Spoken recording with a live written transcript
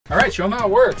right, show them how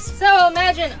it works. So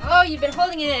imagine, oh, you've been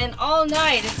holding it in all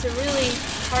night. It's a really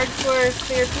hardcore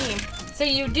clear theme. So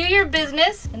you do your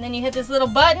business, and then you hit this little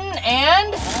button,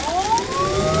 and...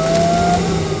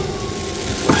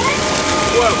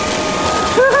 Whoa.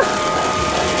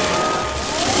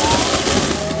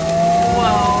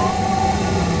 Whoa.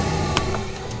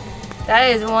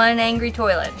 That is one angry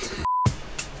toilet.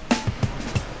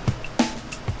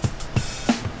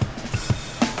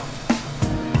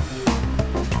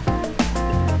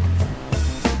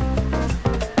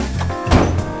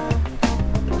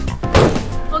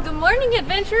 Morning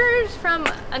adventurers from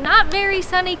a not very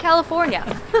sunny California.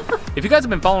 If you guys have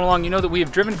been following along, you know that we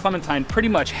have driven Clementine pretty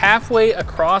much halfway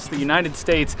across the United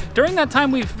States. During that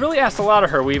time, we've really asked a lot of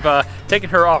her. We've taken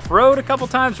her off-road a couple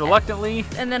times, reluctantly.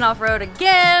 And then off-road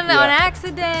again on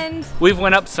accident. We've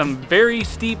went up some very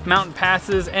steep mountain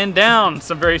passes and down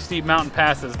some very steep mountain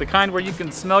passes. The kind where you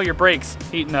can smell your brakes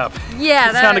heating up.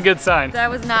 Yeah, that's not a good sign. That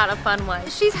was not a fun one.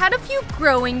 She's had a few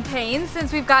growing pains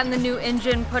since we've gotten the new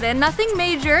engine put in. Nothing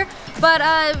major. But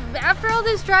after all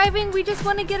this driving, we just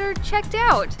want to get her checked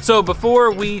out. So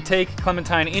before we take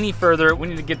Clementine any further, we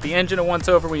need to get the engine a once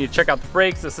over, we need to check out the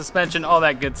brakes, the suspension, all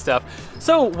that good stuff.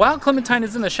 So while Clementine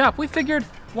is in the shop, we figured,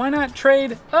 why not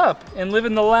trade up and live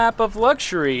in the lap of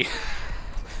luxury?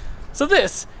 So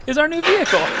this is our new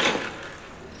vehicle.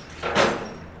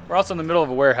 We're also in the middle of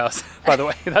a warehouse, by the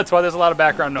way. That's why there's a lot of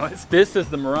background noise. This is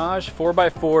the Mirage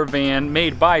 4x4 van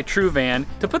made by True Van.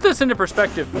 To put this into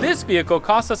perspective, this vehicle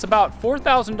cost us about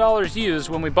 $4,000 used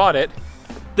when we bought it.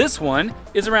 This one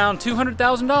is around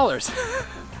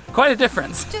 $200,000. Quite a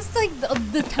difference. Just like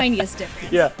the tiniest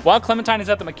difference. Yeah. While Clementine is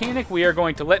at the mechanic, we are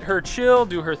going to let her chill,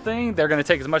 do her thing. They're going to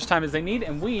take as much time as they need,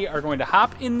 and we are going to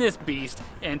hop in this beast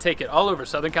and take it all over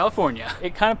Southern California.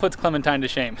 It kind of puts Clementine to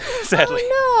shame, sadly.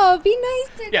 Oh no, be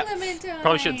nice to Clementine.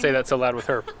 Probably shouldn't say that so loud with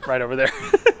her right over there.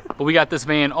 But we got this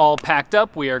van all packed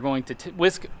up. We are going to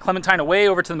whisk Clementine away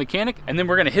over to the mechanic, and then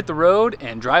we're going to hit the road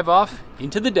and drive off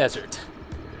into the desert.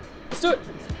 Let's do it.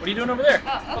 What are you doing over there?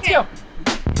 Okay. Let's go.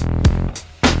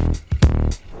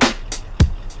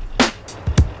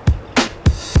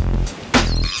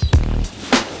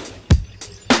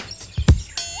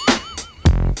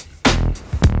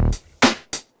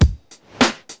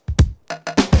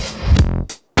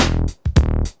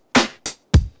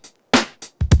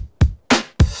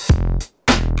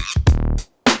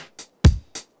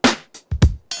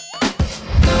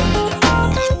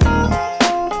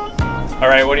 All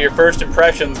right, what are your first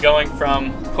impressions going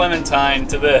from Clementine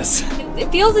to this?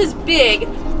 It feels as big,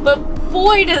 but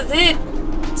boy does it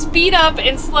speed up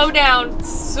and slow down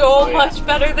so much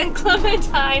better than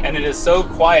Clementine. And it is so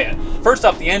quiet. First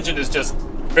off, the engine is just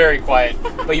very quiet,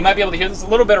 but you might be able to hear there's a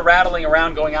little bit of rattling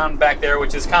around going on back there,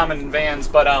 which is common in vans,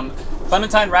 but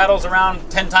Clementine rattles around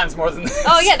 10 times more than this.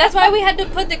 Oh yeah, that's why we had to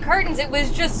put the curtains. It was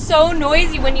just so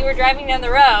noisy when you were driving down the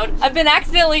road. I've been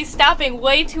accidentally stopping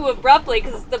way too abruptly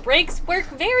because the brakes work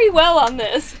very well on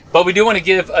this. But we do want to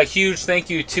give a huge thank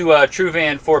you to True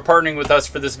Van for partnering with us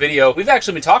for this video. We've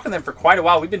actually been talking to them for quite a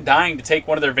while. We've been dying to take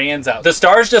one of their vans out. The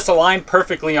stars just aligned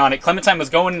perfectly on it. Clementine was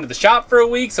going into the shop for a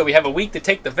week, so we have a week to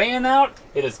take the van out.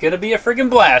 It is gonna be a friggin'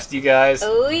 blast, you guys.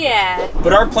 Oh yeah.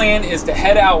 But our plan is to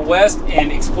head out west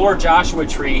and explore Joshua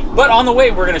Tree. But on the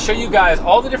way, we're gonna show you guys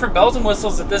all the different bells and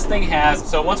whistles that this thing has.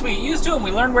 So once we get used to it and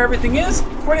we learn where everything is,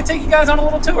 we're gonna take you guys on a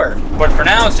little tour. But for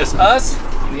now, it's just us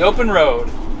and the open road.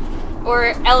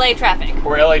 Or LA traffic.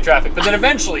 Or LA traffic, but then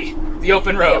eventually, the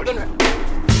open road. The open road.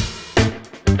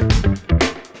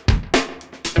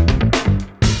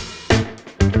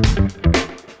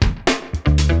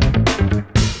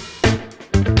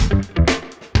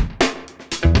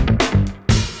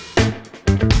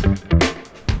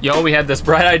 Yo, we had this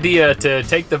bright idea to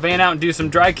take the van out and do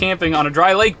some dry camping on a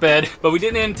dry lake bed, but we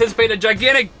didn't anticipate a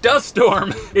gigantic dust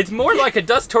storm. It's more like a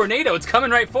dust tornado. It's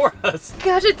coming right for us.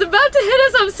 Gosh, it's about to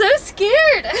hit us. I'm so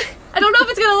scared. I don't know if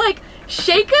it's gonna like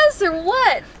shake us or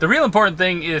what. The real important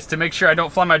thing is to make sure I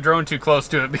don't fly my drone too close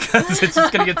to it because it's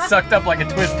just gonna get sucked up like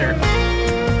a twister.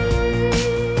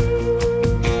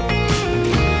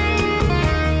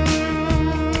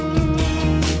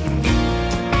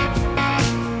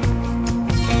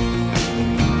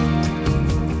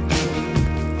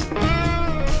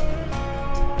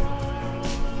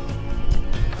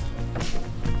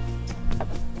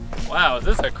 Wow, is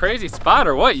this a crazy spot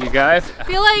or what, you guys? I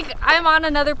feel like I'm on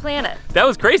another planet. That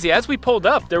was crazy. As we pulled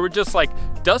up, there were just like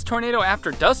dust tornado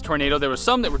after dust tornado. There was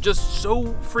some that were just so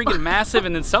freaking massive,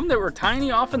 and then some that were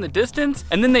tiny off in the distance,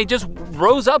 and then they just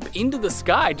rose up into the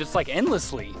sky just like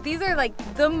endlessly. These are like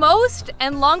the most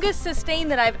and longest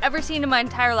sustained that I've ever seen in my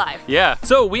entire life. Yeah,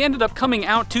 so we ended up coming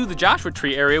out to the Joshua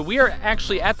Tree area. We are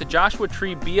actually at the Joshua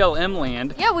Tree BLM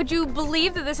land. Yeah, would you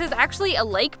believe that this is actually a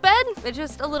lake bed? It's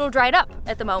just a little dried up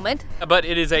at the moment. But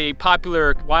it is a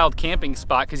popular wild camping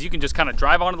spot because you can just kind of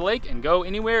drive onto the lake and go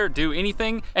anywhere, do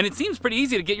anything. And it seems pretty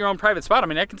easy to get your own private spot. I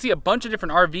mean, I can see a bunch of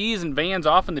different RVs and vans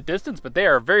off in the distance, but they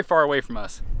are very far away from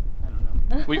us.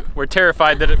 We're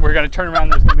terrified that we're gonna turn around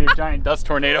and there's gonna be a giant dust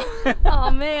tornado.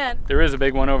 Oh man. There is a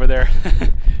big one over there.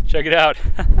 Check it out.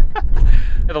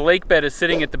 The lake bed is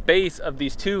sitting at the base of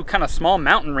these two kind of small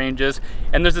mountain ranges,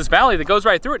 and there's this valley that goes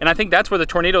right through it. And I think that's where the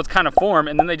tornadoes kind of form,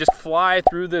 and then they just fly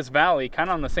through this valley, kind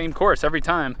of on the same course every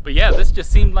time. But yeah, this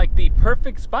just seemed like the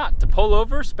perfect spot to pull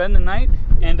over, spend the night,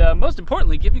 and most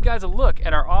importantly, give you guys a look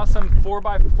at our awesome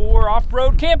 4x4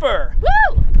 off-road camper.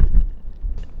 Woo!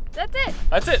 That's it.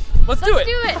 That's it. Let's do it. Let's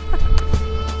do it.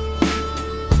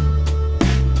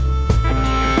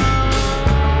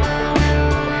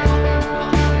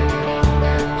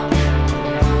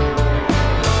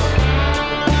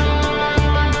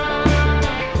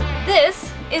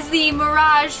 This is the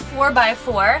Mirage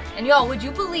 4x4, and y'all, would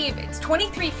you believe it's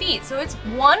 23 feet, so it's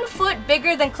 1 foot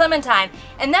bigger than Clementine,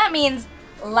 and that means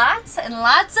lots and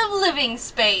lots of living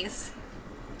space.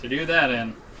 To do that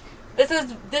in.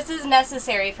 This is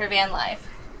necessary for van life.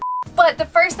 But the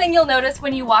first thing you'll notice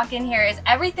when you walk in here is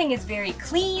everything is very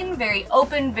clean, very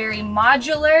open, very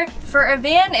modular. For a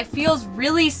van, it feels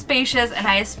really spacious, and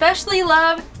I especially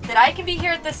love that I can be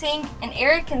here at the sink and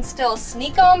Eric can still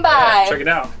sneak on by. Yeah, check it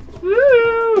out.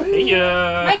 Woo! Hey,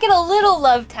 Might get a little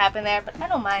love tap in there, but I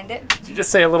don't mind it. Did you just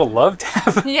say a little love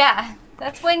tap? Yeah,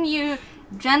 that's when you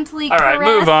gently All right, caress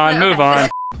move on, move on.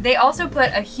 They also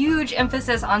put a huge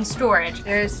emphasis on storage.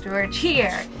 There's storage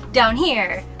here, down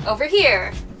here, over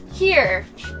here, here,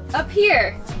 up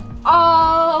here,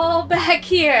 all back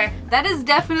here. That is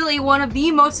definitely one of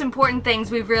the most important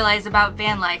things we've realized about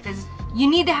van life is you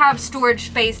need to have storage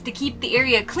space to keep the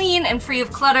area clean and free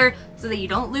of clutter so that you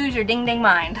don't lose your ding-ding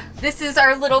mind. This is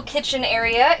our little kitchen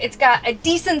area. It's got a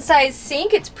decent sized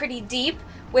sink. It's pretty deep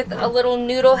with a little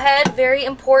noodle head, very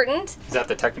important. Is that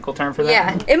the technical term for that?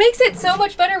 Yeah, it makes it so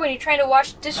much better when you're trying to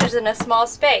wash dishes in a small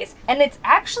space. And it's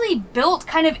actually built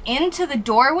kind of into the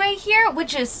doorway here,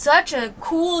 which is such a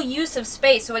cool use of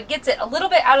space, so it gets it a little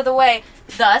bit out of the way,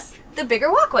 thus the bigger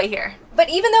walkway here. But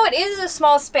even though it is a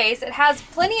small space, it has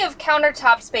plenty of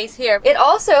countertop space here. It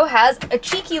also has a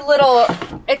cheeky little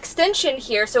extension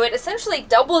here, so it essentially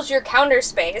doubles your counter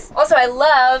space. Also, I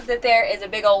love that there is a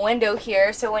big old window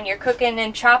here, so when you're cooking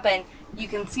and chopping, you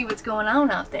can see what's going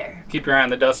on out there. Keep your eye on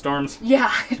the dust storms.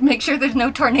 Yeah, make sure there's no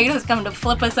tornadoes coming to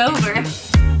flip us over.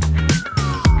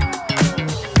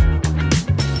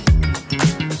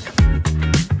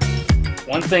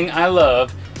 One thing I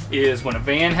love is when a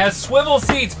van has swivel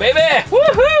seats, baby!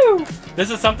 Woohoo!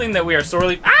 This is something that we are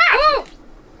sorely— Ooh!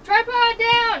 Tripod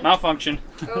down! Malfunction.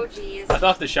 Oh, jeez. I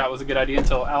thought this shot was a good idea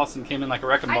until Allison came in like a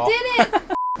wrecking ball. I did it!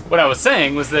 What I was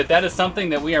saying was that is something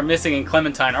that we are missing in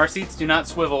Clementine. Our seats do not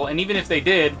swivel, and even if they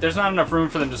did, there's not enough room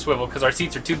for them to swivel because our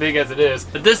seats are too big as it is.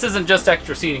 But this isn't just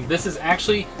extra seating. This is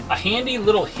actually a handy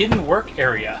little hidden work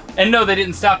area. And no, they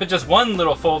didn't stop at just one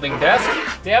little folding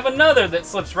desk. They have another that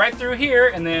slips right through here,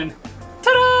 and then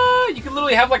ta-da! You can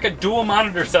literally have like a dual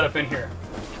monitor setup in here.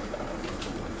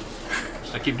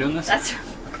 Should I keep doing this? That's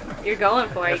you're going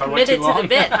for it. If I You went committed too to the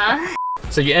bit, huh?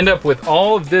 So you end up with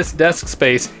all of this desk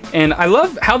space, and I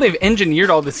love how they've engineered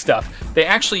all this stuff. They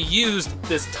actually used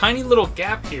this tiny little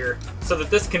gap here so that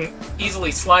this can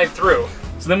easily slide through.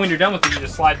 So then when you're done with it, you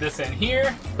just slide this in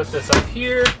here, put this up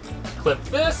here, clip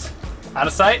this, out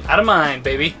of sight, out of mind,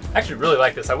 baby. I actually really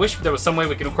like this. I wish there was some way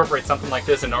we could incorporate something like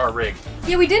this into our rig.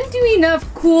 Yeah, we didn't do enough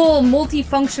cool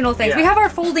multifunctional things. Yeah. We have our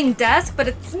folding desk, but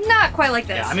it's not quite like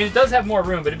this. Yeah, I mean, it does have more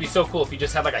room, but it'd be so cool if you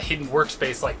just had like a hidden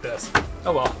workspace like this.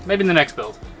 Oh well, maybe in the next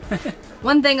build.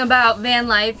 One thing about van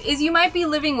life is you might be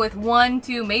living with 1,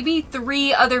 2, maybe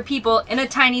 3 other people in a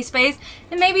tiny space,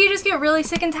 and maybe you just get really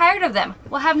sick and tired of them.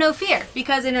 Well, have no fear,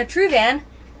 because in a true van,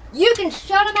 you can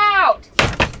shut them out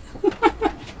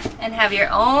and have your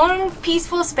own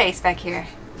peaceful space back here.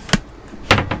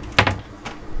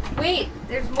 Wait,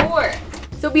 there's more.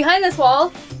 So behind this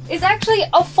wall is actually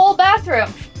a full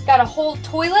bathroom. Got a whole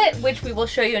toilet, which we will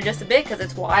show you in just a bit because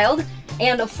it's wild,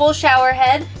 and a full shower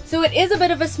head. So it is a bit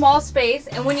of a small space,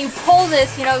 and when you pull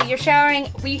this, you know, you're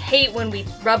showering. We hate when we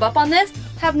rub up on this.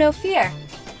 Have no fear.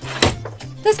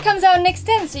 This comes out and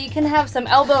extends so you can have some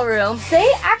elbow room.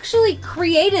 They actually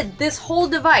created this whole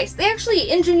device. They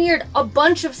actually engineered a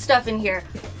bunch of stuff in here.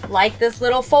 Like this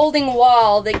little folding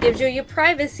wall that gives you your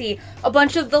privacy, a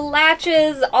bunch of the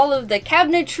latches, all of the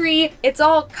cabinetry. It's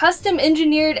all custom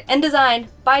engineered and designed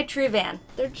by TrueVan.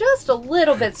 They're just a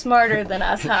little bit smarter than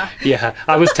us, huh? Yeah,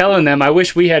 I was telling them I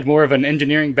wish we had more of an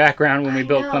engineering background when we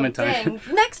built Clementine. Dang.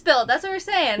 Next build, that's what we're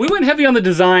saying. We went heavy on the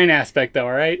design aspect though,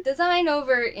 all right? Design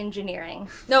over engineering.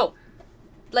 No,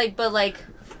 but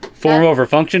form over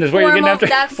function is what you're getting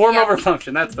after? Form yeah. over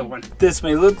function, that's the one. This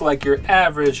may look like your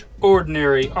average,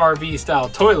 ordinary RV style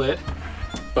toilet,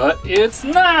 but it's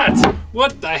not!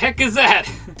 What the heck is that?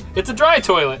 It's a dry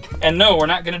toilet. And no, we're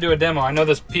not gonna do a demo. I know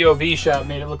this POV shot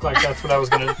made it look like that's what I was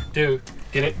gonna do.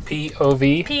 Get it?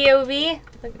 POV? POV?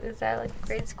 Is that like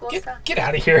grade school stuff? Get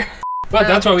out of here. But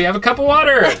that's why we have a cup of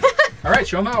water. All right,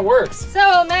 show them how it works.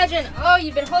 So imagine, oh,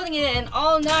 you've been holding it in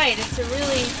all night. It's a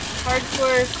really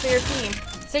hardcore clear pee.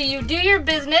 So you do your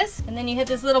business, and then you hit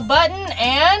this little button,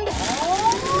 and...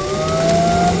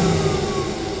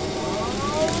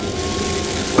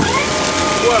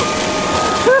 Whoa.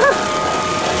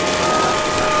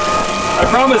 I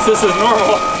promise this is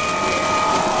normal.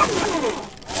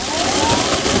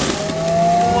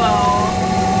 Whoa.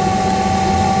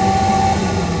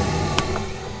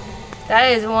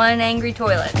 That is one angry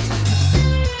toilet.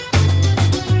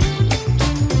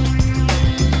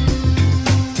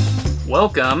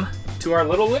 Welcome to our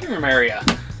little living room area.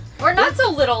 Or not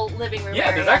so little living room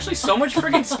area. There's actually so much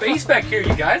friggin' space back here,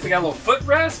 you guys. They got a little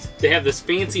footrest. They have this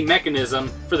fancy mechanism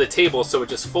for the table, so it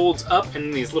just folds up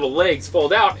and these little legs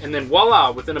fold out, and then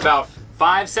voila, within about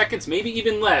 5 seconds, maybe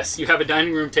even less, you have a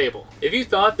dining room table. If you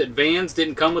thought that vans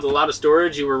didn't come with a lot of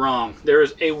storage, you were wrong. There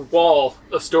is a wall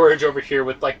of storage over here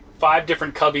with like 5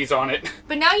 different cubbies on it.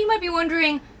 But now you might be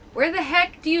wondering, where the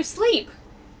heck do you sleep?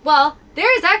 Well,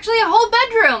 there is actually a whole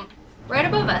bedroom right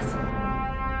above us.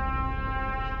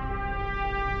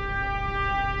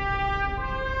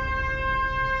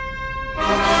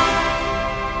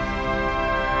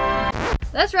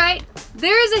 That's right.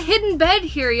 There is a hidden bed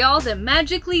here, y'all, that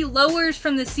magically lowers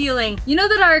from the ceiling. You know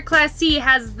that our Class C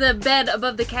has the bed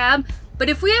above the cab? But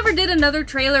if we ever did another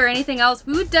trailer or anything else,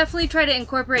 we would definitely try to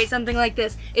incorporate something like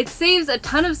this. It saves a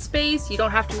ton of space. You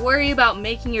don't have to worry about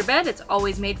making your bed. It's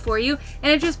always made for you.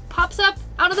 And it just pops up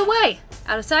out of the way.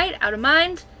 Out of sight, out of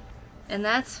mind. And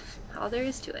that's all there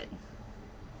is to it.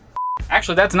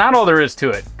 Actually, that's not all there is to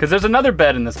it, because there's another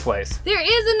bed in this place. There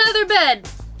is another bed.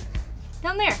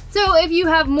 Down there. So if you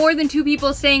have more than 2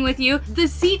 people staying with you, the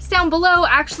seats down below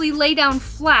actually lay down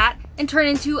flat and turn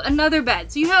into another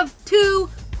bed. So you have 2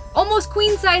 almost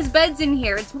queen-size beds in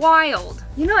here. It's wild.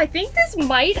 You know, I think this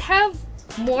might have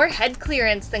more head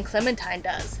clearance than Clementine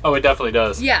does. Oh, it definitely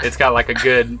does. Yeah. It's got like a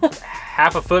good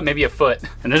half a foot, maybe a foot.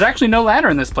 And there's actually no ladder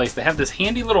in this place. They have this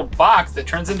handy little box that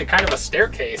turns into kind of a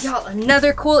staircase. Y'all,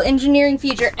 another cool engineering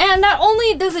feature. And not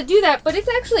only does it do that, but it's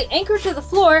actually anchored to the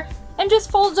floor and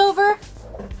just folds over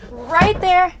right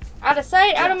there. Out of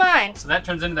sight, out of mind. So that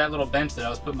turns into that little bench that I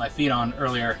was putting my feet on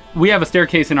earlier. We have a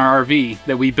staircase in our RV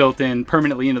that we built in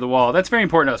permanently into the wall. That's very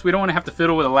important to us. We don't want to have to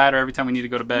fiddle with a ladder every time we need to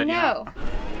go to bed. No. You know?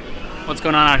 What's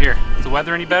going on out here? Is the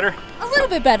weather any better? A little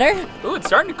bit better. Ooh, it's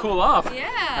starting to cool off.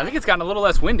 Yeah. I think it's gotten a little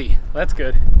less windy. That's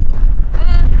good.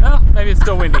 Oh, maybe it's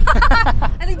still windy.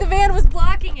 I think the van was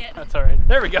blocking it. That's all right.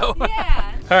 There we go.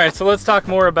 Yeah. All right, so let's talk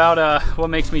more about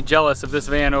what makes me jealous of this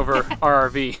van over our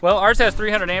RV. Well, ours has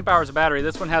 300 amp hours of battery.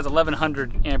 This one has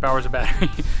 1100 amp hours of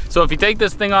battery. So if you take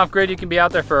this thing off grid, you can be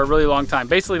out there for a really long time,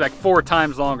 basically like 4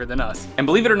 times longer than us. And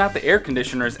believe it or not, the air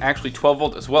conditioner is actually 12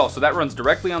 volt as well. So that runs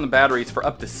directly on the batteries for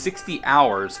up to 60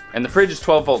 hours. And the fridge is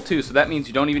 12 volt too, so that means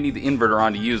you don't even need the inverter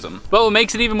on to use them. But what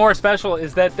makes it even more special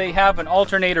is that they have an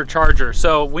alternator charger.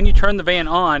 So when you turn the van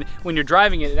on, when you're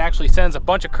driving it, it actually sends a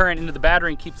bunch of current into the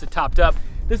battery and keeps it topped up.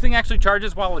 This thing actually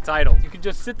charges while it's idle. You can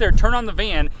just sit there, turn on the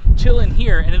van, chill in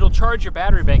here, and it'll charge your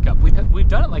battery bank up. We've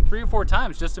done it like 3 or 4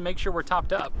 times just to make sure we're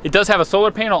topped up. It does have a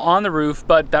solar panel on the roof,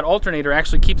 but that alternator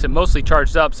actually keeps it mostly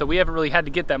charged up, so we haven't really had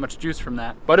to get that much juice from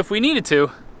that. But if we needed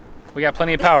to, we got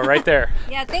plenty of power right there.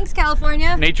 Yeah, thanks,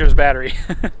 California. Nature's battery.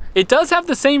 It does have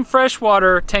the same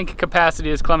freshwater tank capacity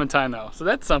as Clementine though, so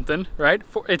that's something, right?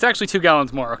 It's actually 2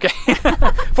 gallons more, okay?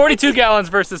 42 gallons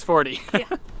versus 40. Yeah.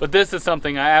 But this is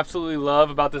something I absolutely love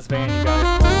about this van, you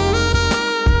guys.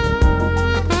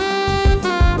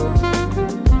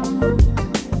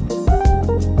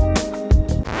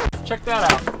 Check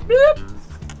that out. Boop.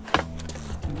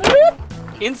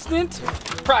 Boop. Instant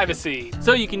privacy.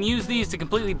 So you can use these to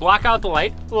completely block out the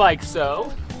light, like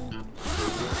so.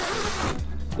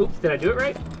 Oops, did I do it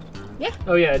right? Yeah.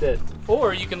 Oh yeah, I did.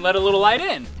 Or you can let a little light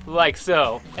in, like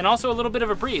so. And also a little bit of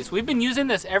a breeze. We've been using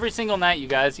this every single night, you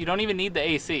guys. You don't even need the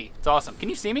AC. It's awesome. Can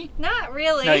you see me? Not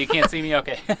really. No, you can't see me?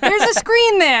 Okay. There's a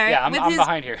screen there. Yeah, I'm his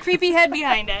behind here. Creepy head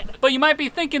behind it. But you might be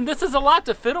thinking this is a lot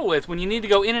to fiddle with when you need to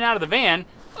go in and out of the van.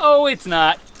 Oh, it's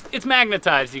not. It's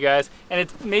magnetized, you guys, and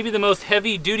it's maybe the most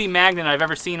heavy-duty magnet I've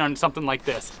ever seen on something like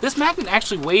this. This magnet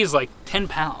actually weighs like 10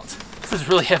 pounds. This is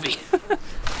really heavy.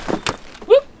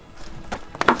 Whoop.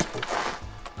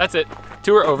 That's it.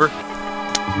 Tour over.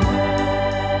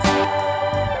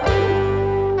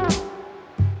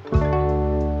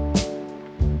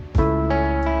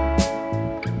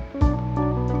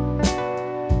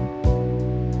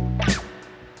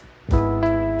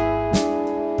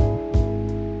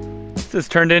 This has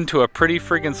turned into a pretty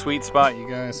freaking sweet spot, you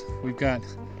guys. We've got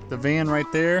the van right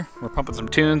there. We're pumping some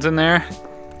tunes in there.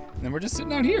 And then we're just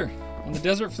sitting out here on the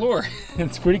desert floor.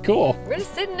 It's pretty cool. We're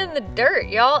just sitting in the dirt,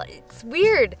 y'all. It's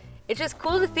weird. It's just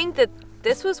cool to think that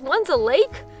this was once a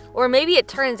lake, or maybe it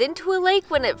turns into a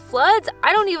lake when it floods.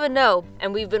 I don't even know.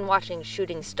 And we've been watching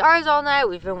shooting stars all night.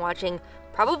 We've been watching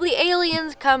probably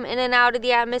aliens come in and out of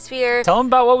the atmosphere. Tell them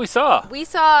about what we saw. We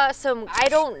saw some, I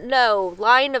don't know,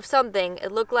 line of something.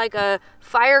 It looked like a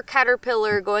fire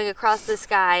caterpillar going across the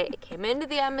sky. It came into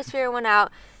the atmosphere and went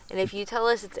out. And if you tell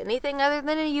us it's anything other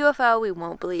than a UFO, we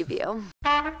won't believe you.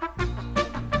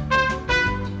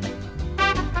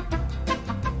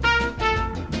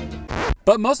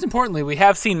 But most importantly, we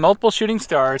have seen multiple shooting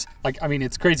stars. Like, I mean,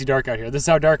 it's crazy dark out here. This is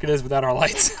how dark it is without our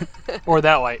lights. Or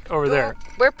that light over there.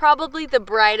 We're probably the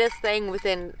brightest thing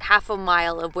within half a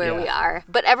mile of where we are.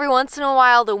 But every once in a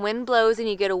while, the wind blows and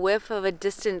you get a whiff of a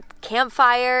distant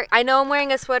campfire. I know I'm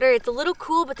wearing a sweater. It's a little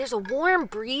cool, but there's a warm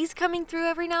breeze coming through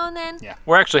every now and then. Yeah,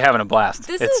 we're actually having a blast.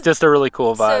 It's just a really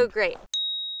cool vibe. So great.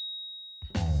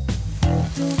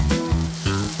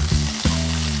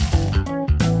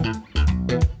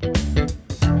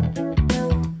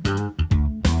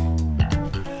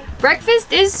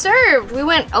 Breakfast is served. We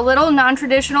went a little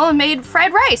non-traditional and made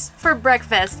fried rice for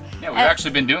breakfast. Yeah, we've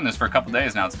actually been doing this for a couple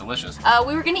days now. It's delicious.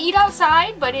 We were gonna eat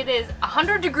outside, but it is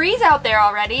 100 degrees out there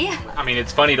already. I mean,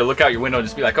 it's funny to look out your window and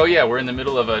just be like, oh yeah, we're in the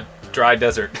middle of a dry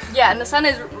desert. Yeah, and the sun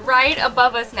is right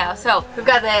above us now. So we've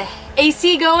got the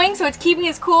AC going, so it's keeping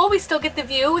us cool. We still get the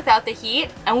view without the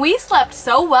heat. And we slept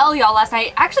so well, y'all, last night.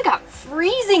 It actually got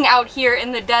freezing out here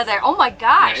in the desert. Oh my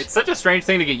gosh. Yeah, it's such a strange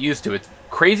thing to get used to. It's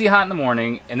crazy hot in the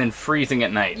morning and then freezing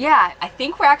at night. Yeah, I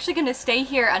think we're actually gonna stay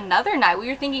here another night. We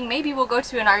were thinking maybe we'll go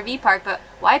to an RV park, but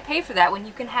why pay for that when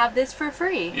you can have this for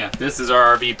free? Yeah, this is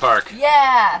our RV park.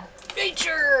 Yeah,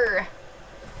 nature.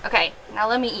 Okay, now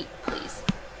let me eat, please.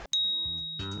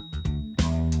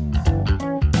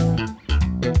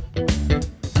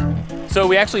 So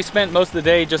we actually spent most of the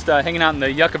day just hanging out in the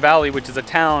Yucca Valley, which is a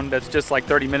town that's just like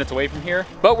 30 minutes away from here.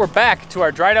 But we're back to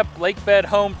our dried up lake bed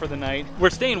home for the night. We're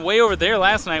staying way over there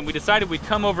last night. We decided we'd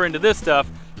come over into this stuff.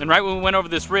 And right when we went over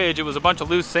this ridge, it was a bunch of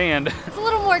loose sand. It's a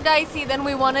little more dicey than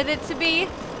we wanted it to be.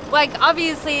 Like,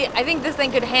 obviously, I think this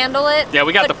thing could handle it. Yeah,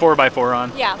 we got the 4x4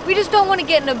 on. Yeah, we just don't want to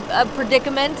get in a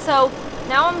predicament. So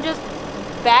now I'm just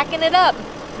backing it up.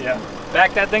 Yeah,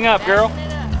 back that thing up, girl.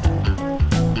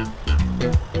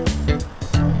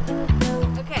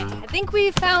 I think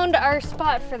we found our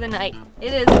spot for the night.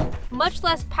 It is much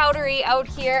less powdery out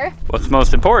here. What's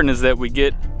most important is that we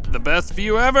get the best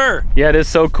view ever. Yeah, it is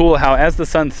so cool how as the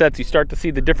sun sets, you start to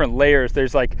see the different layers.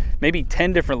 There's like maybe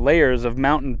 10 different layers of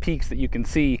mountain peaks that you can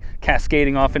see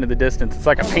cascading off into the distance. It's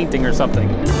like a painting or something.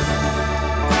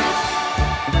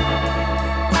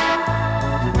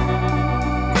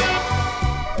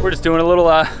 We're just doing a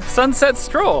little sunset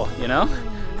stroll, you know?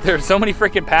 There's so many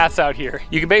freaking paths out here.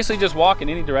 You can basically just walk in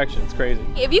any direction. It's crazy.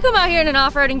 If you come out here in an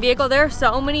off-roading vehicle, there are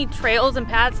so many trails and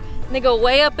paths, and they go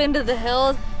way up into the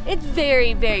hills. It's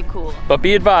very, very cool. But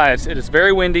be advised, it is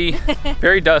very windy,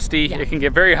 very dusty. Yeah. It can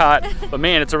get very hot, but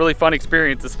man, it's a really fun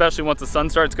experience, especially once the sun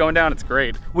starts going down. It's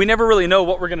great. We never really know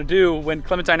what we're gonna do when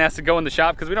Clementine has to go in the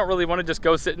shop because we don't really want to just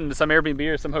go sit in some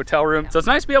Airbnb or some hotel room. So it's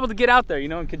nice to be able to get out there, you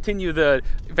know, and continue the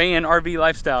van RV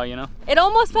lifestyle, you know? It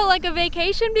almost felt like a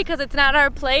vacation because it's not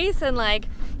our place, and like,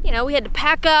 you know, we had to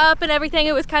pack up and everything.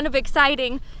 It was kind of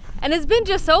exciting. And it's been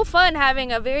just so fun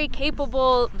having a very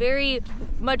capable, very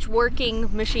much working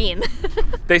machine.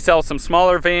 They sell some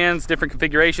smaller vans, different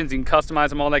configurations. You can customize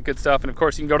them, all that good stuff. And of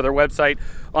course, you can go to their website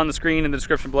on the screen in the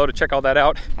description below to check all that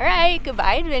out. All right,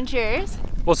 goodbye, adventurers.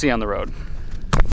 We'll see you on the road.